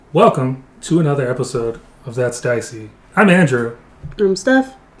Welcome to another episode of That's Dicey. I'm Andrew. I'm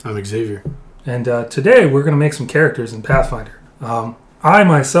Steph. I'm Xavier. And today we're going to make some characters in Pathfinder. I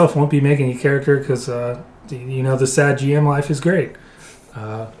myself won't be making a character because, the sad GM life is great.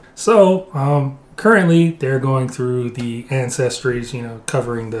 Currently they're going through the ancestries,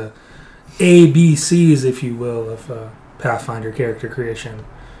 covering the ABCs, if you will, of Pathfinder character creation.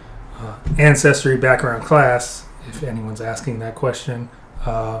 Ancestry background class, if anyone's asking that question.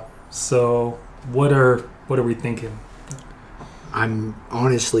 So what are we thinking? I'm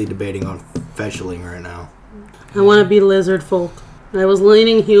honestly debating on fetchling right now. I want to be lizard folk. I was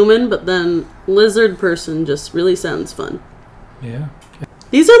leaning human, but then lizard person just really sounds fun. Yeah.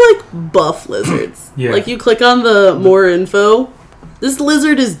 These are like buff lizards. Yeah. Like you click on the more info. This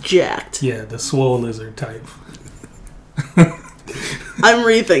lizard is jacked. Yeah, the swole lizard type. I'm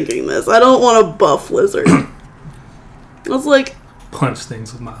rethinking this. I don't want a buff lizard. It's like Punch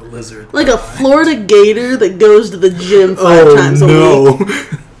things with my lizard. a Florida gator that goes to the gym 5 times a week.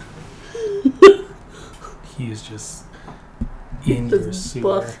 He is just in your sewer.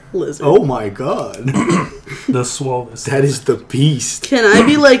 Buff lizard. Oh my god. The swole lizard. That is the beast. Can I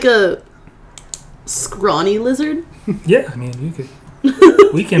be like a scrawny lizard? Yeah, I mean, you could.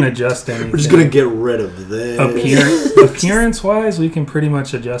 We can adjust anything. We're just going to get rid of this. Appearance-wise, we can pretty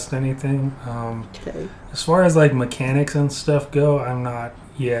much adjust anything. Okay. As far as like mechanics and stuff go, I'm not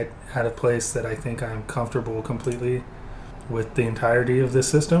yet at a place that I think I'm comfortable completely with the entirety of this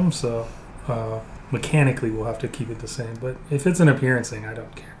system. So mechanically, we'll have to keep it the same. But if it's an appearance thing, I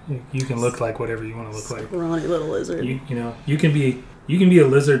don't care. You can look like whatever you want to look like. Scrawny little lizard. You can be a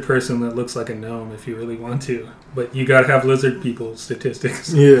lizard person that looks like a gnome if you really want to, but you gotta have lizard people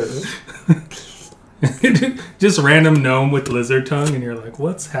statistics. Yeah. Just random gnome with lizard tongue, and you're like,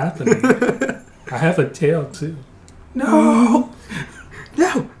 what's happening? I have a tail too. No,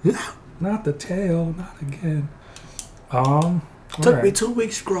 not the tail, not again. Took me 2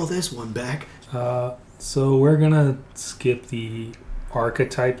 weeks to grow this one back. So we're gonna skip the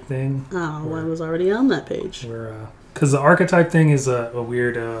archetype thing. Oh, I was already on that page. Because the archetype thing is a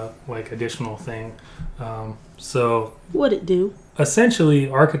weird, additional thing. So What'd it do? essentially,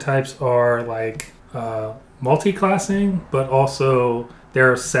 archetypes are like multi-classing, but also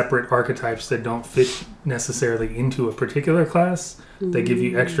there are separate archetypes that don't fit necessarily into a particular class. They give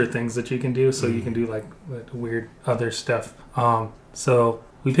you extra things that you can do, so you can do like weird other stuff. So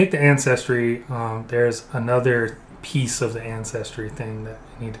we picked the ancestry. There's another piece of the ancestry thing that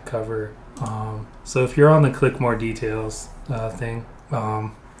we need to cover. So if you're on the click more details thing,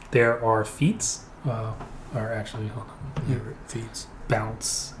 there are feats. Hold on. Here, feats.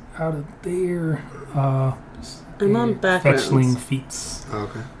 Bounce out of there. I'm on backgrounds. Fetchling feats. Oh,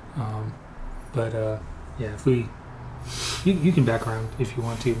 okay. If you can background if you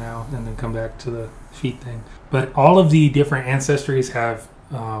want to now, and then come back to the feat thing. But all of the different ancestries have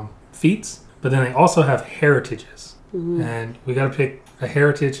feats, but then they also have heritages. Mm-hmm. And we got to pick a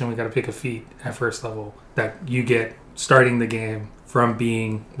heritage and we got to pick a feat at first level that you get starting the game from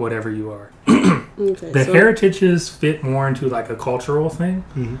being whatever you are. Okay, the heritages fit more into like a cultural thing.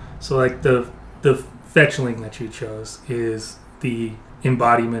 Mm-hmm. So like the fetchling that you chose is the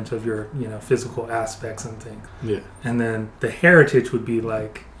embodiment of your physical aspects and things. Yeah. And then the heritage would be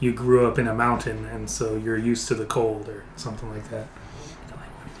like you grew up in a mountain and so you're used to the cold or something like that.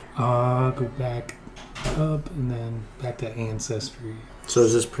 Go back up and then back to ancestry. So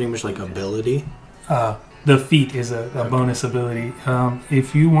is this pretty much like ability? The feat is a bonus ability.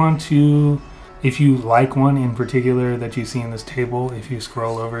 If you like one in particular that you see in this table, if you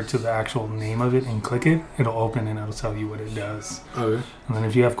scroll over to the actual name of it and click it, it'll open and it'll tell you what it does. Okay. And then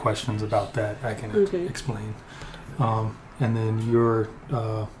if you have questions about that, I can explain. And then you're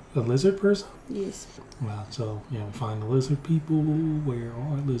a lizard person? Yes. Well, so find the lizard people. Where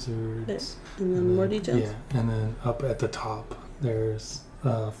are lizards? And then more details. Yeah, and then up at the top, there's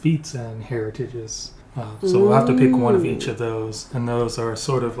feats and heritages. So we'll have to pick one of each of those, and those are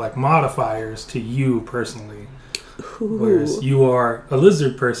sort of like modifiers to you personally. Ooh. Whereas you are a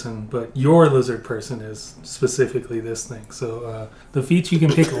lizard person, but your lizard person is specifically this thing. So the feats you can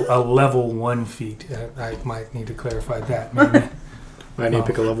pick a level 1 feat. I might need to clarify that. Maybe. I need to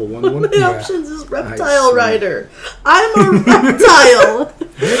pick a level 1 one. The options is reptile rider. I'm a reptile.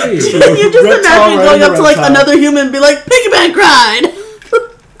 Hey, you just imagine going up to like another human and be like, piggyback ride.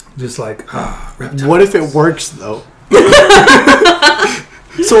 Just like, reptiles. What if it works, though?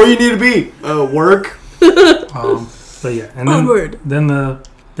 So what you need to be? Work? But yeah, and then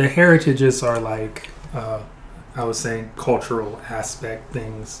the heritages are like, I was saying, cultural aspect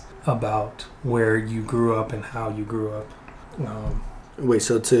things about where you grew up and how you grew up. Wait,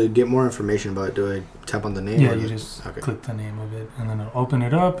 so to get more information about it, do I tap on the name? Yeah, or you just click the name of it, and then it'll open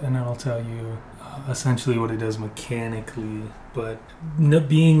it up, and it'll tell you essentially what it does mechanically. But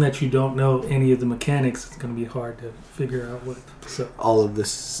being that you don't know any of the mechanics, it's going to be hard to figure out what. So all of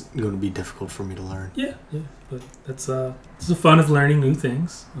this is going to be difficult for me to learn. Yeah, but it's the fun of learning new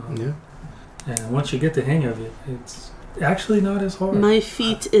things. Yeah. And once you get the hang of it, it's actually not as hard. My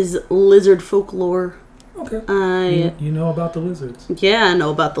feat is lizard folklore. Okay. You know about the lizards. Yeah, I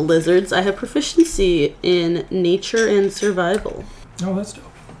know about the lizards. I have proficiency in nature and survival. Oh, that's dope.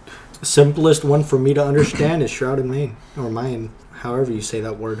 Simplest one for me to understand is Shrouded Mane. Or Mine, however you say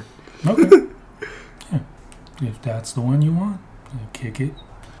that word. Okay. Yeah. If that's the one you want, kick it.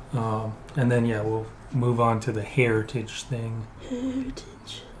 And then, we'll move on to the heritage thing.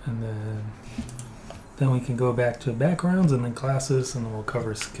 Heritage. And then we can go back to backgrounds and then classes, and then we'll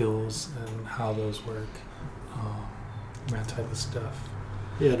cover skills and how those work. That type of stuff.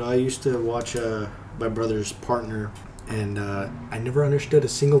 Yeah, no, I used to watch my brother's partner, and I never understood a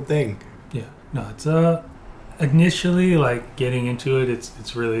single thing. Yeah, no, it's initially like getting into it.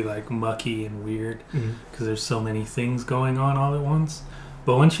 It's really like mucky and weird because there's so many things going on all at once.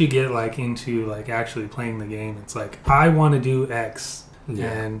 But once you get like into like actually playing the game, it's like I want to do X,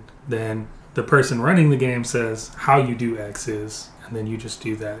 and then the person running the game says how you do X is. And then you just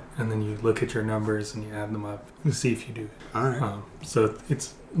do that, and then you look at your numbers and you add them up to see if you do it. All right. So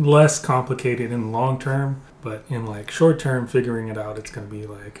it's less complicated in the long term, but in like short term, figuring it out, it's going to be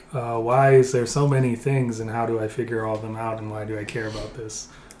like, why is there so many things, and how do I figure all them out, and why do I care about this?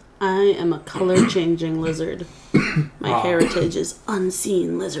 I am a color-changing lizard. My heritage is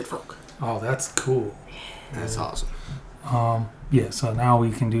unseen lizard folk. Oh, that's cool. That's awesome. So now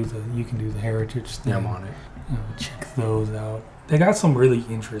you can do the heritage thing. Yeah, I'm on it. Check those out. They got some really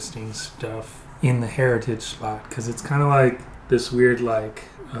interesting stuff in the heritage spot because it's kind of like this weird like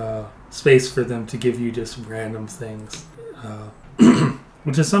space for them to give you just random things,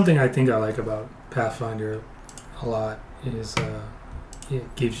 which is something I think I like about Pathfinder a lot. Is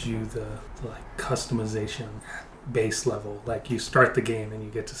it gives you the like customization at base level. Like you start the game and you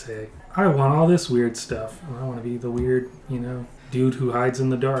get to say, I want all this weird stuff. I want to be the weird, dude who hides in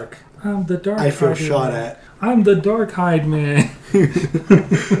the dark. I'm the dark. I feel shot man. at. I'm the dark hide man.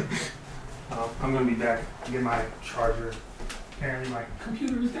 I'm gonna be back to get my charger. Apparently my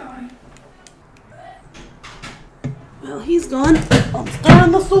computer is dying. Well, he's gone. I'm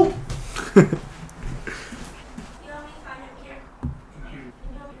stirring the soup.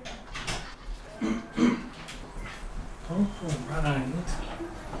 Oh, right.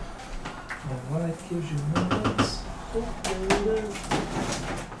 My wife gives you numbers. Oh, there it is.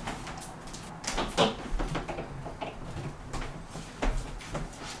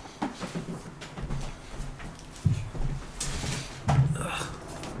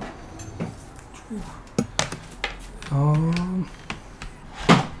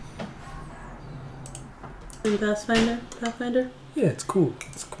 In Pathfinder? Yeah, it's cool.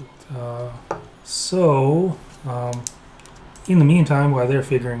 In the meantime, while they're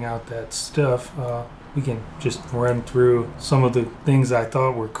figuring out that stuff, we can just run through some of the things I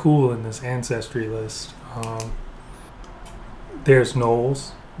thought were cool in this ancestry list. There's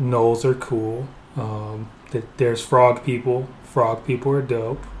gnolls. Gnolls are cool. There's frog people. Frog people are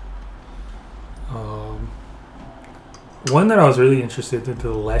dope. One that I was really interested in,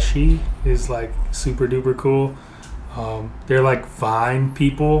 the Leshy, is like super duper cool. They're like vine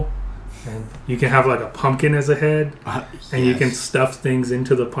people, and you can have like a pumpkin as a head, and you can stuff things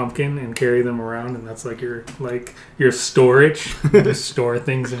into the pumpkin and carry them around, and that's like your storage to store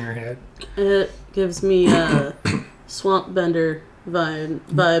things in your head. It gives me swamp bender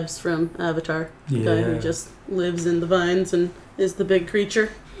vibes from Avatar. The guy who just lives in the vines and is the big creature.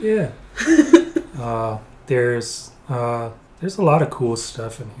 Yeah. There's a lot of cool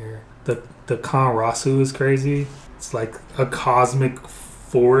stuff in here. The Kanarasu is crazy. It's like a cosmic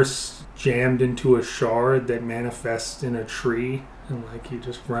force jammed into a shard that manifests in a tree, and like you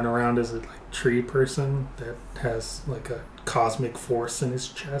just run around as a like tree person that has like a cosmic force in his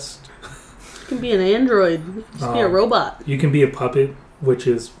chest. You can be an android. You can just be a robot. You can be a puppet, which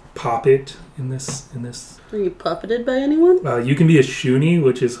is Poppet in this. Are you puppeted by anyone? You can be a Shuni,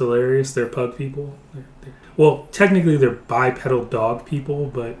 which is hilarious. They're pug people. Well, technically they're bipedal dog people,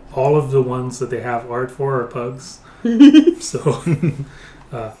 but all of the ones that they have art for are pugs. So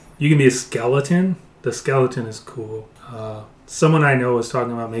you can be a skeleton. The skeleton is cool. Someone I know was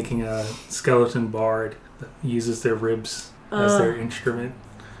talking about making a skeleton bard that uses their ribs as their instrument.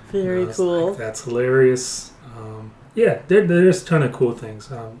 Very cool. Like, that's hilarious. Yeah, there's a ton of cool things.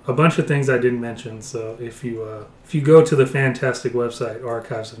 A bunch of things I didn't mention. So if you go to the fantastic website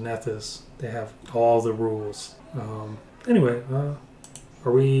Archives of Nethys, they have all the rules. Anyway,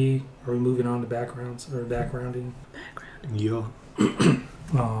 are we moving on to backgrounds or backgrounding? Yeah.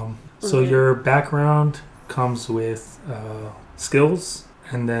 So your background comes with skills,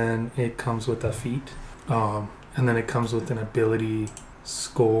 and then it comes with a feat, and then it comes with an ability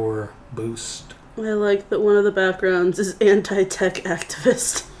score boost. I like that one of the backgrounds is anti-tech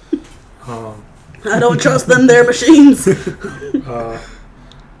activist. I don't trust them, they're machines.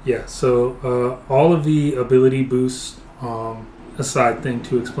 Yeah, so all of the ability boosts, a side thing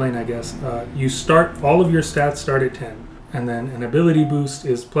to explain, I guess. All of your stats start at 10, and then an ability boost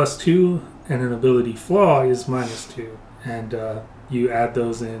is +2, and an ability flaw is -2, and you add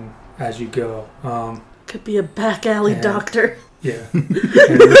those in as you go. Could be a back alley doctor. Yeah. And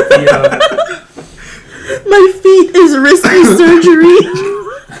with My feet is risky surgery.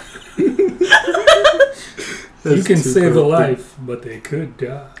 you can save a life, but they could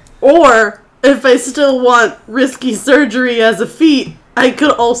die. Or, if I still want risky surgery as a feat, I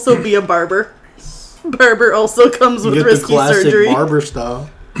could also be a barber. Barber also comes with risky surgery. Barber style.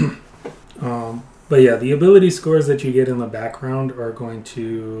 But yeah, the ability scores that you get in the background are going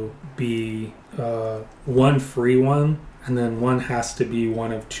to be one free one, and then one has to be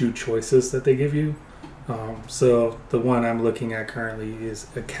one of 2 choices that they give you. So the one I'm looking at currently is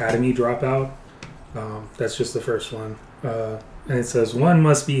Academy Dropout. That's just the first one. And it says 1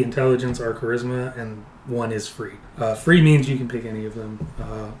 must be intelligence or charisma, and 1 is free. Free means you can pick any of them.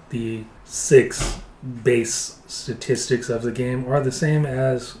 The 6 base statistics of the game are the same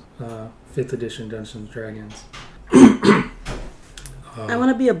as 5th edition Dungeons and Dragons. I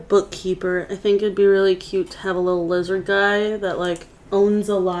want to be a bookkeeper. I think it'd be really cute to have a little lizard guy that, like, owns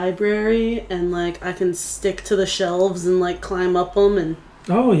a library, and, like, I can stick to the shelves and, like, climb up them and...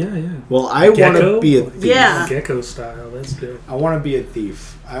 Oh, yeah. Well, I want to be a thief. Yeah. Gecko style, that's good. I want to be a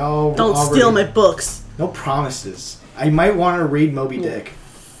thief. Don't steal my books. No promises. I might want to read Moby Dick.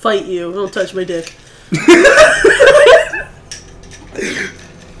 Fight you. Don't touch my dick.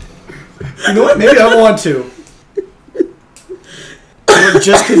 You know what? Maybe I want to.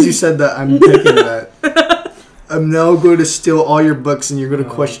 Just because you said that, I'm thinking that. I'm now going to steal all your books, and you're going to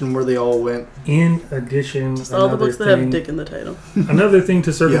question where they all went. In addition, just all the books that have dick in the title. Another thing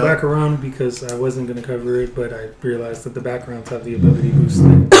to circle back around, because I wasn't going to cover it, but I realized that the backgrounds have the ability boost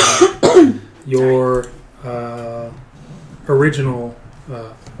thing. Your original,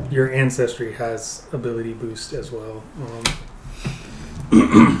 your ancestry has ability boost as well. I'm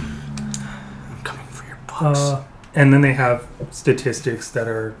coming for your books. And then they have statistics that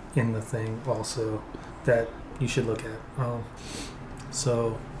are in the thing also that you should look at.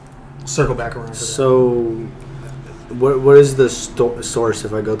 So circle back around to that. So what is the source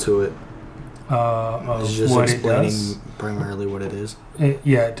if I go to it? It's just what explaining it does. Primarily what it is.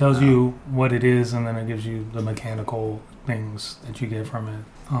 It tells you what it is, and then it gives you the mechanical things that you get from it.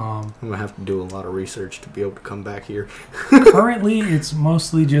 I'm going to have to do a lot of research to be able to come back here. Currently, it's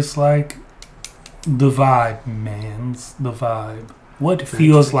mostly just like the vibe, the vibe. What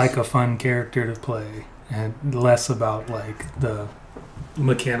feels like a fun character to play, and less about like the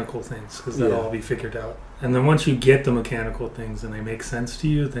mechanical things, because that'll all be figured out. And then once you get the mechanical things and they make sense to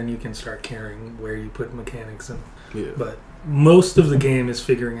you, then you can start caring where you put mechanics in. Yeah. But most of the game is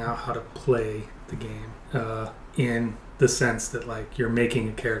figuring out how to play the game in the sense that like you're making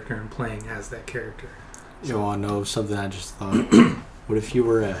a character and playing as that character. You want to know something I just thought? What if you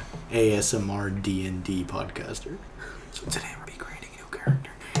were a ASMR D&D podcaster? So today we'll be creating a new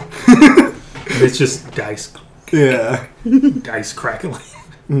character. And it's just dice. Yeah. Dice crackling.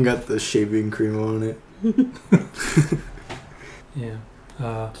 Got the shaving cream on it. Yeah.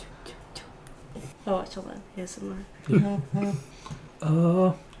 Oh, watch all that ASMR.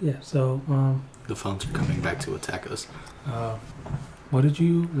 Yeah. So, The phones are coming back to attack us. what did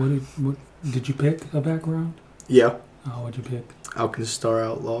you pick a background? Yeah. What'd you pick? Alchemist Star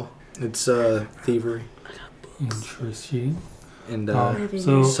Outlaw. It's thievery. Interesting. And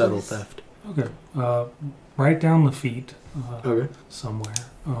so subtle theft. Okay. Write down the feat. Okay. Somewhere.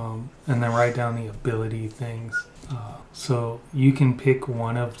 And then write down the ability things. So you can pick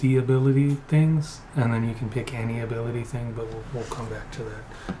one of the ability things, and then you can pick any ability thing, but we'll come back to that.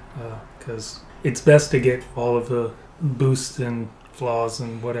 Because it's best to get all of the boosts and flaws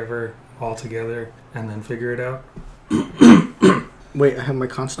and whatever all together, and then figure it out. Wait, I have my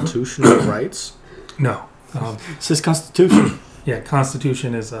constitutional rights? No. It says Constitution. Yeah,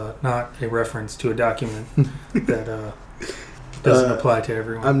 Constitution is not a reference to a document that doesn't apply to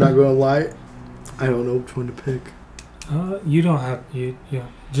everyone. I'm not going to lie. I don't know which one to pick. You don't have you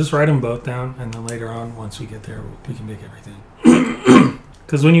just write them both down, and then later on, once we get there, we can pick everything.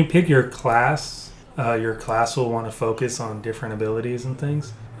 Because when you pick your class will want to focus on different abilities and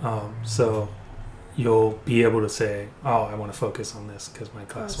things. So you'll be able to say, "Oh, I want to focus on this because my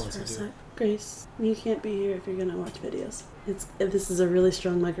class wants to do it." Grace, you can't be here if you're gonna watch videos. This is a really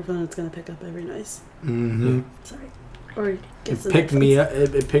strong microphone. It's gonna pick up every noise. Mm-hmm. Sorry. Or It picked me up.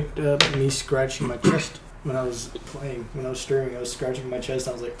 It picked up me scratching my chest when I was playing. When I was streaming, I was scratching my chest.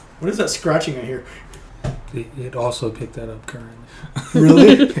 I was like, "What is that scratching I hear?" It also picked that up currently.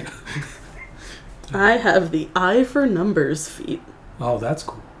 Really? I have the eye for numbers feat. Oh, that's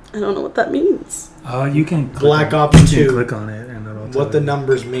cool. I don't know what that means. You can click Black on, Ops you can 2. click on it, and it'll tell What the you.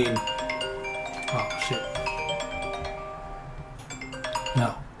 numbers mean? Oh shit.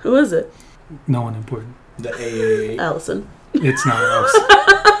 No, Who is it? no one important. The AAA. Allison. It's not us.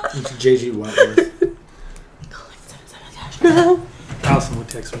 It's JG Wentworth. No. Allison would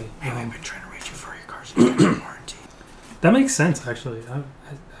text me. Hey, we've been trying to reach you for your car's warranty. That makes sense, actually.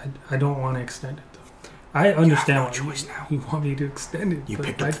 I don't want to extend it, though. I understand why you want me to extend it. You but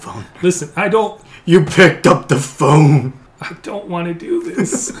picked up the phone. Listen, I don't picked up the phone. I don't want to do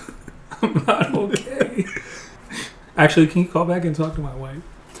this. I'm not okay. Actually, can you call back and talk to my wife?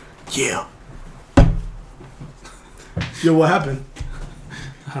 Yeah. Yo, what happened?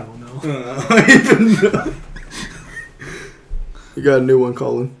 I don't know. You got a new one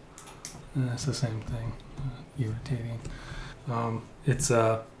calling. It's the same thing. Irritating. It's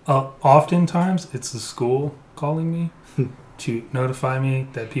oftentimes it's the school calling me to notify me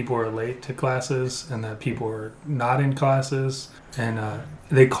that people are late to classes and that people are not in classes, and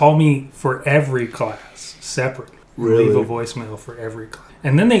they call me for every class separately. Really? Leave a voicemail for every class,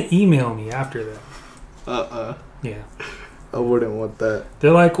 and then they email me after that. Yeah. I wouldn't want that.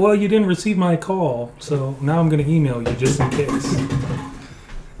 They're like, well, you didn't receive my call, so now I'm going to email you just in case.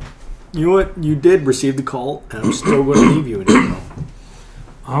 You know what? You did receive the call, and I'm still going to leave you an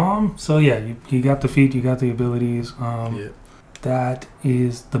email. So yeah, you got the feat, you got the abilities. Yeah. That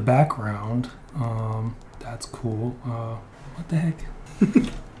is the background. That's cool. What the heck?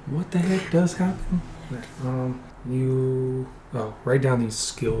 What the heck does happen? You write down these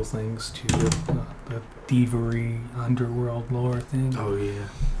skill things to the thievery underworld lore thing. Oh yeah.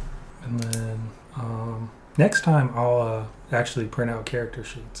 And then next time I'll actually print out character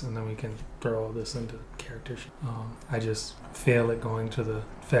sheets, and then we can throw all this into character sheets. I just fail at going to the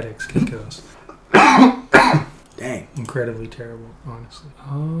FedEx kiosks. Dang. Incredibly terrible, honestly.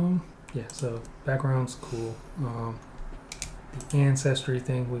 Yeah, so background's cool. The ancestry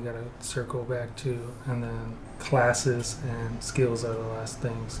thing we gotta circle back to, and then classes and skills are the last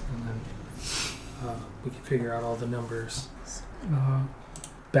things, and then we can figure out all the numbers.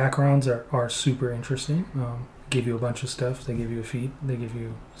 Backgrounds are super interesting. Give you a bunch of stuff. They give you a feat. They give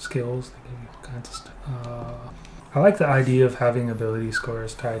you skills. They give you all kinds of stuff. I like the idea of having ability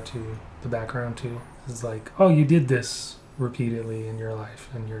scores tied to the background too. It's like, oh, you did this repeatedly in your life,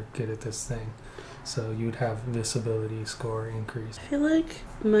 and you're good at this thing. So you'd have this ability score increase. I feel like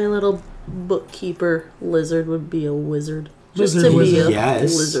my little bookkeeper lizard would be a wizard. Just Lizard to wizard. be a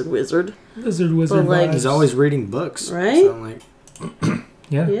Yes. lizard wizard. Lizard wizard But, like, vibes. He's always reading books. Right? So I'm like,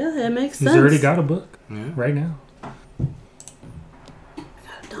 Yeah. Yeah, it makes He's sense. already got a book yeah. right now. I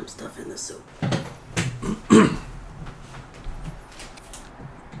gotta dump stuff in the soup.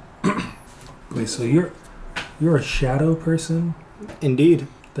 Wait, so you're a shadow person Indeed.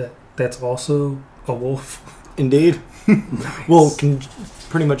 that's also a wolf? Indeed. Nice. Well, can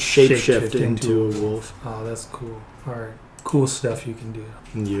pretty much shapeshift Shape-shift into a wolf. Oh, that's cool. All right, cool stuff you can do.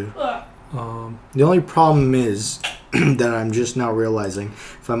 Yeah. The only problem is that I'm just now realizing,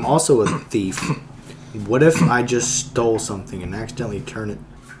 if I'm also a thief, what if I just stole something and accidentally turn it?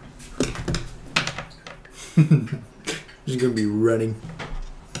 I'm just gonna be running.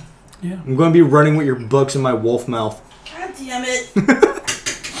 Yeah. I'm gonna be running with your books in my wolf mouth. God damn it.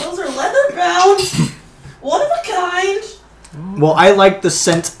 Those are leather bound. One of a kind. Well, I like the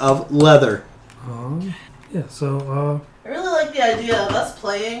scent of leather. Yeah. So I really like the idea of us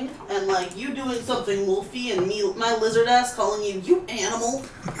playing and like you doing something wolfy and me, my lizard ass, calling you animal.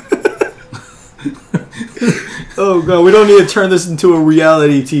 Oh god, we don't need to turn this into a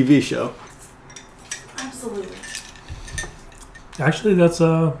reality TV show. Absolutely. actually, that's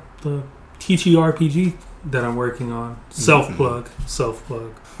the TTRPG that I'm working on. Self plug.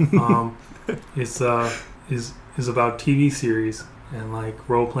 Is about TV series and like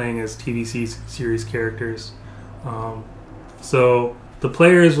role playing as TV series characters. So the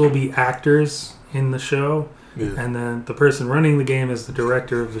players will be actors in the show, Yeah. and then the person running the game is the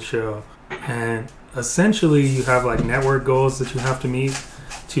director of the show, and essentially you have like network goals that you have to meet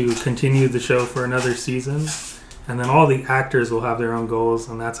to continue the show for another season. And then all the actors will have their own goals,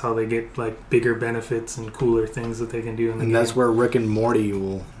 and that's how they get like bigger benefits and cooler things that they can do in the game. And that's where Rick and Morty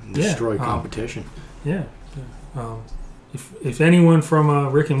will destroy competition. Yeah. If anyone from a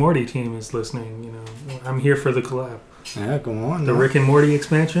Rick and Morty team is listening, you know, I'm here for the collab. Yeah, come on. The Rick and Morty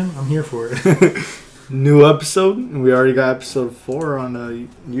expansion, I'm here for it. New episode. We already got episode 4 on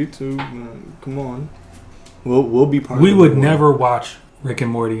YouTube. Come on. We'll be part. We would never watch Rick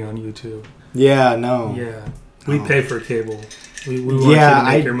and Morty on YouTube. Yeah, no. Yeah. We pay for cable. We want yeah, you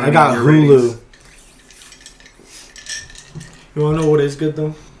to make your money I got on your Hulu. ratings. You want to know what is good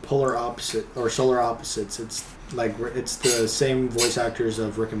though? Polar opposite or solar opposites. It's like it's the same voice actors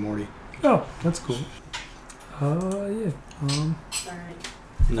of Rick and Morty. Oh, that's cool. Yeah. Alright.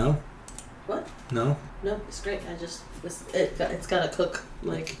 No. What? No. No, it's great. It's got to cook.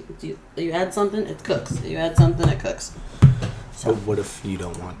 Like you add something, it cooks. You add something, it cooks. So what if you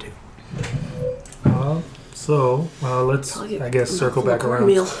don't want to? So let's, I guess, circle back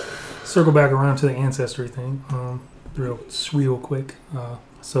around. Circle back around to the ancestry thing. Real quick.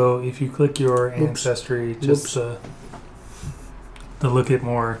 So if you click your ancestry, just the look at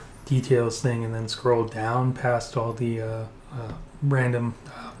more details thing, and then scroll down past all the random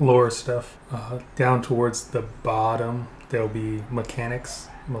lore stuff, down towards the bottom, there'll be mechanics.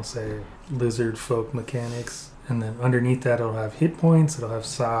 We'll say lizard folk mechanics. And then underneath that, it'll have hit points. It'll have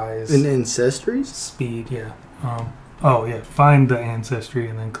size. And ancestries? Speed, yeah. Find the ancestry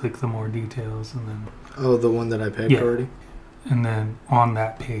and then click the more details. And then. Oh, the one that I picked already? And then on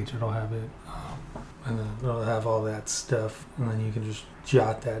that page, it'll have it. And then it'll have all that stuff. And then you can just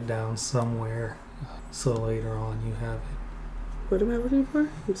jot that down somewhere. So later on, you have it. What am I looking for?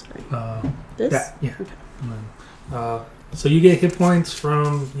 I'm sorry. This? That, yeah. Okay. And then, so you get hit points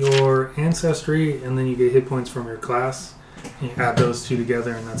from your ancestry, and then you get hit points from your class. And you add those two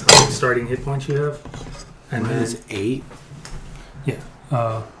together, and that's how many starting hit points you have. And mine is 8. Yeah.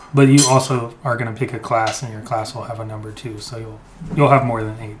 But you also are going to pick a class, and your class will have a number too, so you'll have more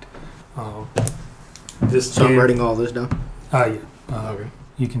than 8. So I'm writing all this down? Yeah. Okay.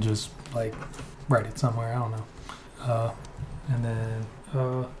 You can just write it somewhere. I don't know. And then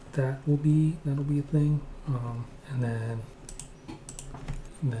that'll be a thing. And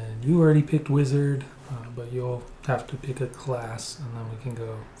then you already picked wizard, but you'll have to pick a class, and then we can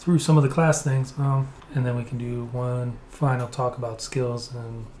go through some of the class things. And then we can do one final talk about skills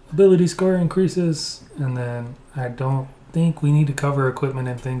and ability score increases. And then I don't think we need to cover equipment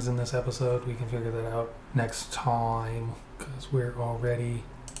and things in this episode. We can figure that out next time because we're already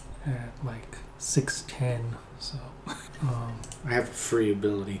at like 6:10. So I have a free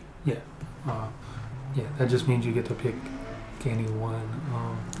ability. Yeah. Yeah, that just means you get to pick any one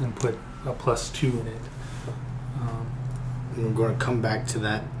and put a +2 in it. And we're going to come back to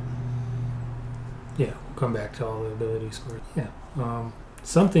that. Yeah, we'll come back to all the ability scores. Yeah.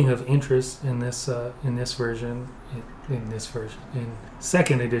 Something of interest in this version, in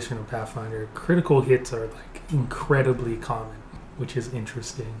second edition of Pathfinder, critical hits are like incredibly common, which is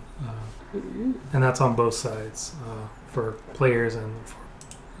interesting. And that's on both sides, for players and for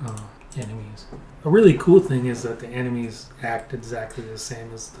enemies. A really cool thing is that the enemies act exactly the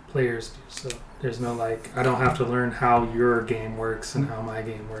same as the players do. So there's no I don't have to learn how your game works and how my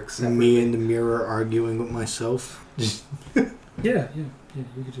game works separately. Me in the mirror arguing with myself. Yeah.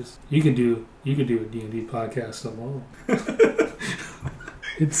 You could do a D&D podcast alone.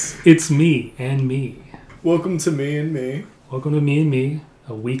 It's me and me. Welcome to Me and Me. Welcome to Me and Me,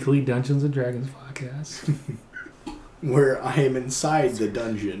 a weekly Dungeons and Dragons podcast. Where I am inside the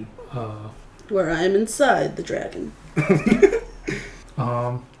dungeon. Where I am inside the dragon.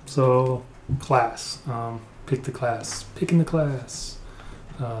 So class. Pick the class. Picking the class.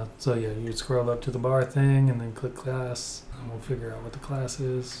 So yeah, you scroll up to the bar thing and then click class, and we'll figure out what the class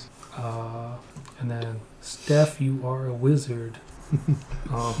is. And then Steph, you are a wizard.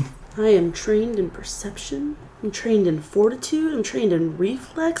 I am trained in perception. I'm trained in fortitude. I'm trained in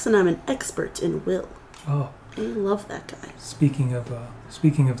reflex, and I'm an expert in will. Oh. I love that guy. Speaking of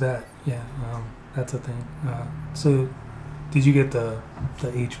that, yeah, that's a thing. So, did you get the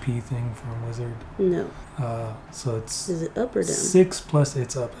HP thing from Wizard? No. So it's. Is it up or down? 6 plus.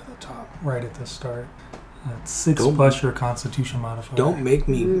 It's up at the top, right at the start. That's 6 plus your Constitution modifier. Don't make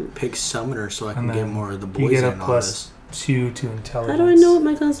me pick Summoner so I can get more of the boys. You get a in plus 2 to intelligence. How do I know what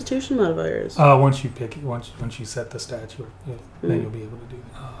my Constitution modifier is? Once you pick it, once you set the stat, then you'll be able to do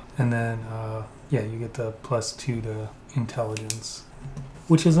that. And then you get the plus 2 to intelligence,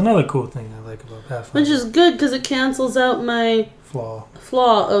 which is another cool thing I like about Pathfinder. Which is good because it cancels out my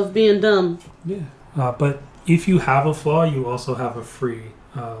flaw of being dumb. Yeah, But if you have a flaw, you also have a free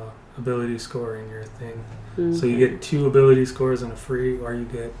ability score in your thing. Mm. So you get 2 ability scores and a free, or you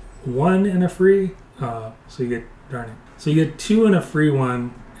get 1 and a free. So you get, darn it. So you get 2 and a free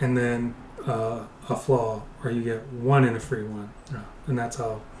one, and then a flaw, or you get 1 and a free one. And that's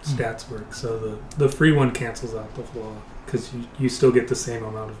how stats work. So the free one cancels out the flaw, because you still get the same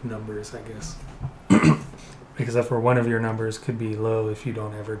amount of numbers, I guess. Except for one of your numbers could be low if you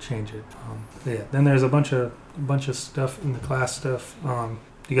don't ever change it. Yeah. Then there's a bunch of stuff in the class stuff.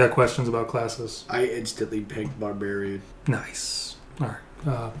 You got questions about classes? I instantly picked Barbarian. Nice. All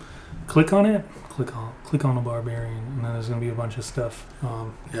right. Click on it. Click on the Barbarian, and then there's gonna be a bunch of stuff.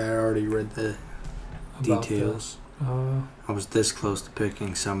 Yeah, I already read the details. I was this close to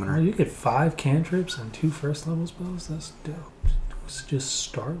picking Summoner. You get 5 cantrips and 2 first level spells. That's dope. Let's just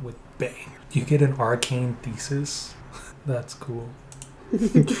start with bang. You get an arcane thesis. That's cool. Wait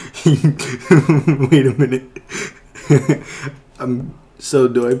a minute. So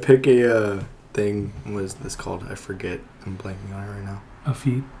do I pick a thing? What is this called? I forget. I'm blanking on it right now. A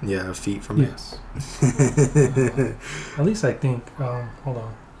feat? Yeah, a feat from yes. At least I think. Hold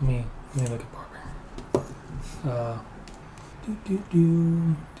on. Let me look at Barbarian.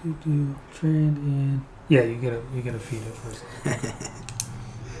 Trend in. Yeah, you get a feat at first level.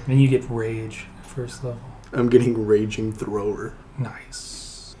 And you get rage at first level. I'm getting Raging Thrower.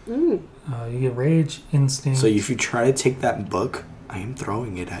 Nice. Mm. You get rage, instinct. So if you try to take that book, I am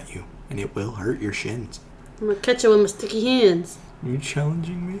throwing it at you, and it will hurt your shins. I'm gonna catch it with my sticky hands. Are you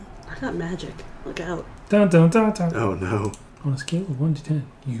challenging me? I got magic. Look out. Dun, dun, dun, dun. Oh no. On a scale of 1 to 10,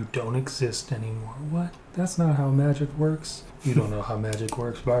 you don't exist anymore. What? That's not how magic works. You don't know how magic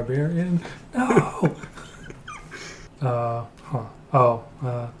works, Barbarian. No!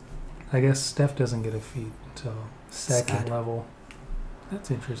 I guess Steph doesn't get a feat until second level. That's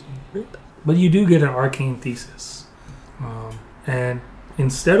interesting. Rip. But you do get an arcane thesis. And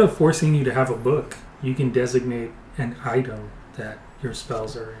instead of forcing you to have a book, you can designate an item that your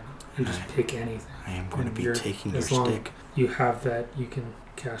spells are in. You just pick anything. I am going to be taking your as long stick. You have that, you can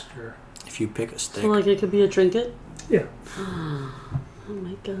cast your... If you pick a stick. So like it could be a trinket? Yeah. Oh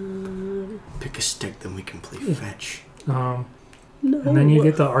my god. Pick a stick, then we can play fetch. No. And then you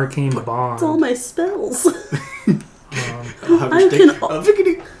get the arcane bond. It's all my spells. I can...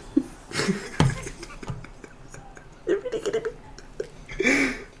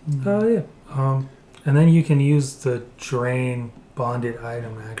 Oh, yeah. And then you can use the drain bonded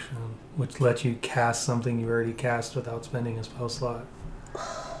item action, which lets you cast something you already cast without spending a spell slot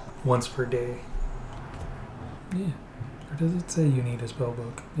once per day. Yeah. Or does it say you need a spell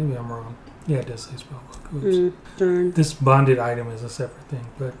book? Maybe I'm wrong. Yeah, it does say spell book. Oops. Darn. This bonded item is a separate thing.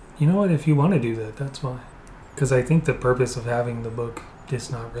 But you know what? If you want to do that, that's fine. Because I think the purpose of having the book is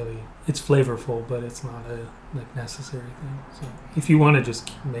not really... It's flavorful, but it's not a necessary thing. So if you want to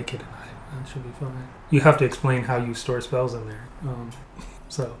just make it an item, that should be fine. You have to explain how you store spells in there.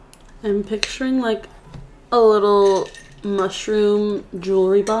 So I'm picturing like a little mushroom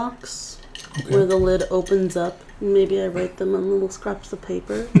jewelry box where the lid opens up. Maybe I write them on little scraps of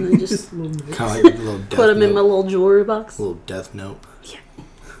paper and then just Kind of like a little death put them note. in my little jewelry box. A little death note. Yeah.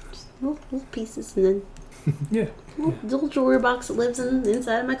 Just little pieces and then yeah. little jewelry box that lives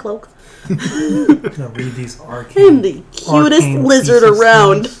inside of my cloak. Now read these arcane. I'm the cutest arcane lizard thesis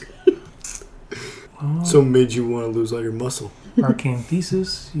around. things. So made you want to lose all your muscle. Arcane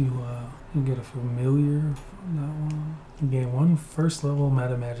thesis. You get a familiar from that one. You gain 1 first level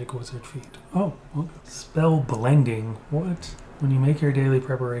meta magic wizard feat. Oh, okay. Spell blending. What? When you make your daily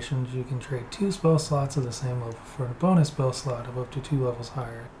preparations, you can trade 2 spell slots of the same level for a bonus spell slot of up to 2 levels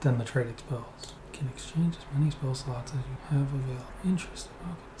higher than the traded spells. You can exchange as many spell slots as you have available. Interesting.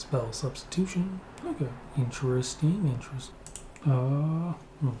 Okay. Spell substitution. Okay. Interesting.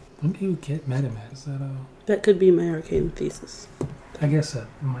 When do you get meta magic? Is that That could be my arcane thesis. I guess that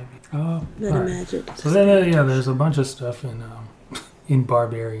might be. Meta alright. magic. So then, there's a bunch of stuff in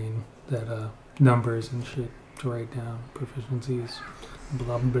Barbarian that numbers and shit to write down, proficiencies,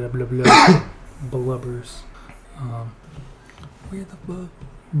 blah blah blah blah, blubbers. Where the fuck?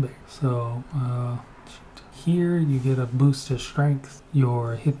 There. So here you get a boost to strength.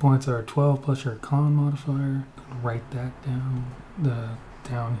 Your hit points are 12 plus your con modifier. Write that down.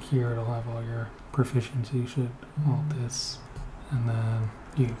 Down here it'll have all your proficiency shit, all this, and then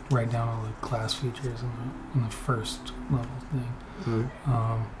you write down all the class features in the first level thing.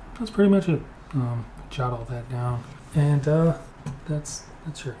 Mm-hmm. That's pretty much it. Jot all that down, and that's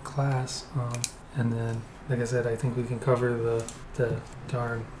your class. And then, like I said, I think we can cover the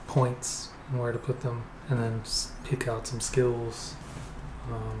darn points and where to put them, and then pick out some skills.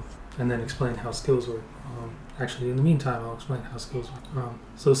 and then explain how skills work. Actually, in the meantime, I'll explain how skills work.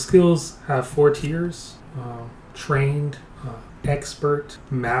 So skills have 4 tiers: trained, expert,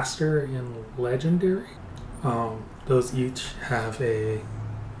 master, and legendary. Those each have a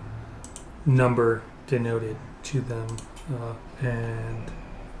number denoted to them, and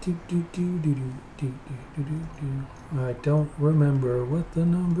I don't remember what the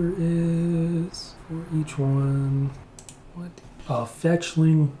number is for each one. What?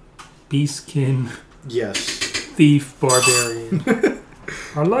 Fetchling, beastkin, Yes. thief, barbarian.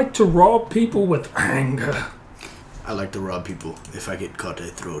 I like to rob people with anger. I like to rob people. If I get caught, I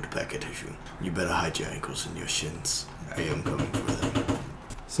throw it back at you. You better hide your ankles and your shins. I am coming for them.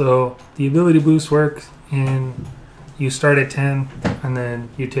 So the ability boost works in you start at 10, and then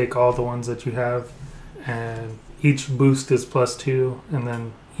you take all the ones that you have, and each boost is +2, and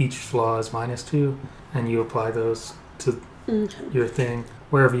then each flaw is -2, and you apply those to your thing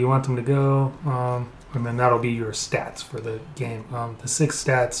wherever you want them to go, and then that'll be your stats for the game. The 6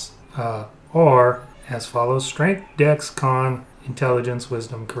 stats are as follows: strength, dex, con, intelligence,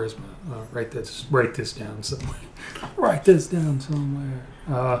 wisdom, charisma. Write this down somewhere. Write this down somewhere.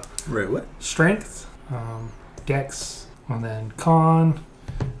 Right, what? Strength, dex, and then con,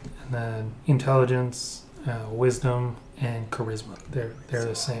 and then intelligence, wisdom, and charisma. They're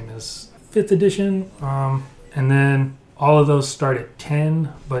the same as 5th edition. And then all of those start at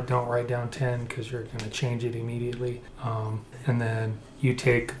 10, but don't write down 10 because you're going to change it immediately. And then you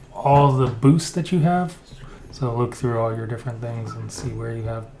take all the boosts that you have. So look through all your different things and see where you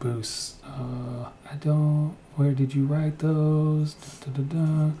have boosts. Where did you write those?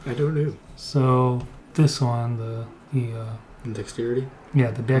 I don't know. So this one, the Dexterity?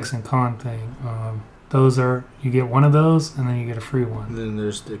 yeah, the dex and con thing. Those are, you get one of those and then you get a free one. And then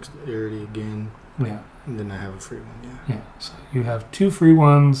there's dexterity again. Yeah. And then I have a free one, yeah. Yeah. So you have 2 free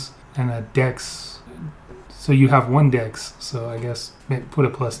ones and a dex. So you have 1 dex. So I guess put a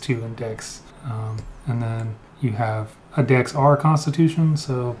 +2 in dex. And then you have a dex or a constitution.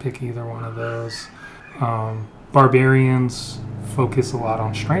 So pick either one of those. Barbarians focus a lot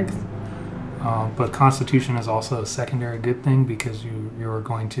on strength. But constitution is also a secondary good thing because you're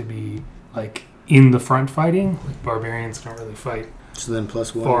going to be like in the front fighting. Like barbarians don't really fight So then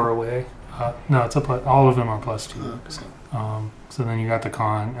 +1? far away. No, it's all of them are +2. Okay. So then you got the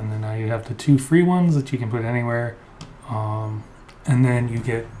con, and then now you have the 2 free ones that you can put anywhere. And then you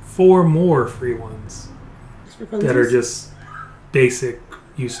get 4 more free ones that are just basic.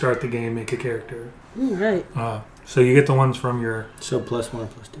 You start the game, make a character. Right. So you get the ones from your... So +1 or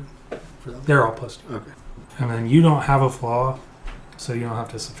 +2? For them? They're all +2. Okay. And then you don't have a flaw, so you don't have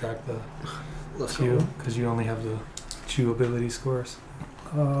to subtract the Let's 2, go. because you only have the 2 ability scores.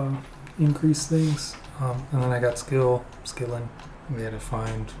 Increase things. And then I got skilling. We had to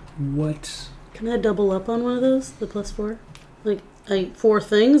find what... Can I double up on one of those? The +4? Like 4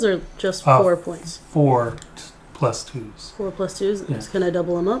 things or just 4 points? 4 +2s. 4 +2s? Yeah. Can I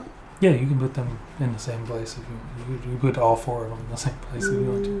double them up? Yeah, you can put them in the same place if you put all 4 of them in the same place if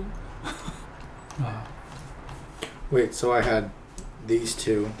you want to. Wait, so I had these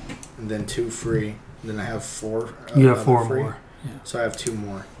 2, and then 2 free, and then I have 4. You have 4 free. more. Yeah. So I have 2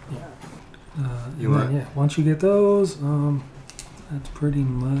 more. And then, yeah, once you get those, that's pretty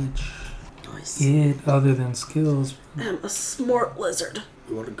much Nice. it. Other than skills, I'm a smart lizard.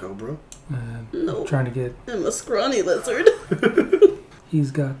 You want to go, bro? No. trying to get. I'm a scrawny lizard.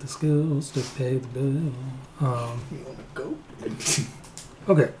 He's got the skills to pay the bill. You want to go?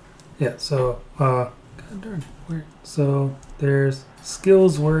 Okay. Yeah. So, God darn it. Where? So there's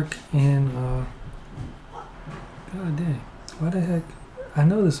skills work in. God dang. Why the heck? I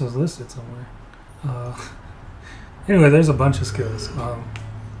know this was listed somewhere. Anyway, there's a bunch of skills.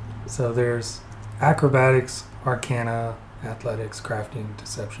 So there's acrobatics, arcana, athletics, crafting,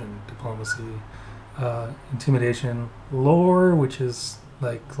 deception, diplomacy, intimidation, lore, which is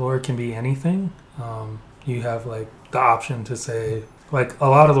like lore can be anything. You have like the option to say, like a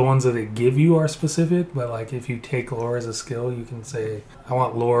lot of the ones that they give you are specific, but like if you take lore as a skill, you can say, I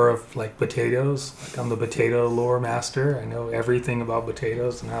want lore of like potatoes. Like I'm the potato lore master. I know everything about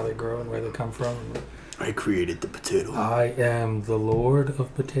potatoes and how they grow and where they come from. I created the potato. I am the lord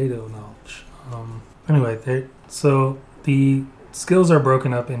of potato knowledge. Anyway, so the skills are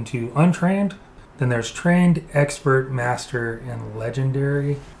broken up into untrained, then there's trained, expert, master, and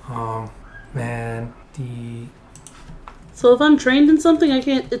legendary. And So if I'm trained in something,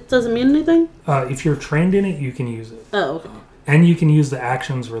 it doesn't mean anything? if you're trained in it, you can use it. Oh, okay. And you can use the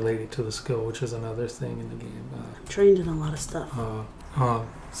actions related to the skill, which is another thing in the game. I'm trained in a lot of stuff.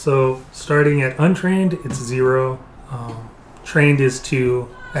 So starting at untrained, it's 0. Trained is 2.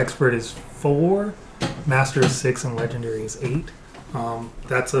 Expert is 4, Master is 6, and Legendary is 8.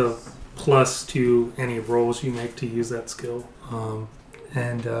 That's a plus to any rolls you make to use that skill.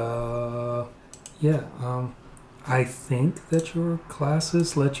 I think that your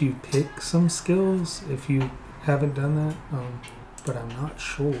classes let you pick some skills if you haven't done that, but I'm not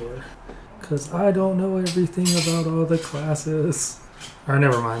sure because I don't know everything about all the classes. Or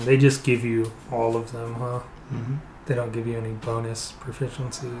never mind, they just give you all of them, huh? Mm-hmm. They don't give you any bonus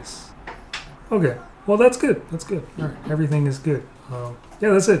proficiencies. Okay, well that's good. That's good. All right, everything is good. Yeah,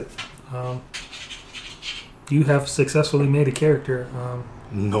 that's it. You have successfully made a character.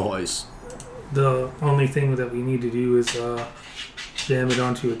 Nice. The only thing that we need to do is jam it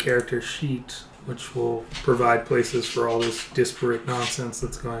onto a character sheet, which will provide places for all this disparate nonsense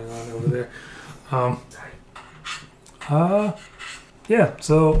that's going on over there.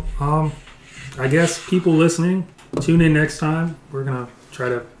 So I guess people listening, tune in next time. We're going to try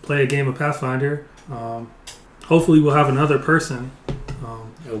to play a game of Pathfinder. Hopefully we'll have another person.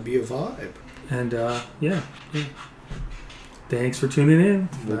 It'll be a vibe. And yeah. Thanks for tuning in.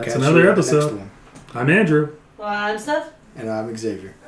 We'll That's catch another you at the episode. next one. I'm Andrew. Well, I'm Steph. And I'm Xavier.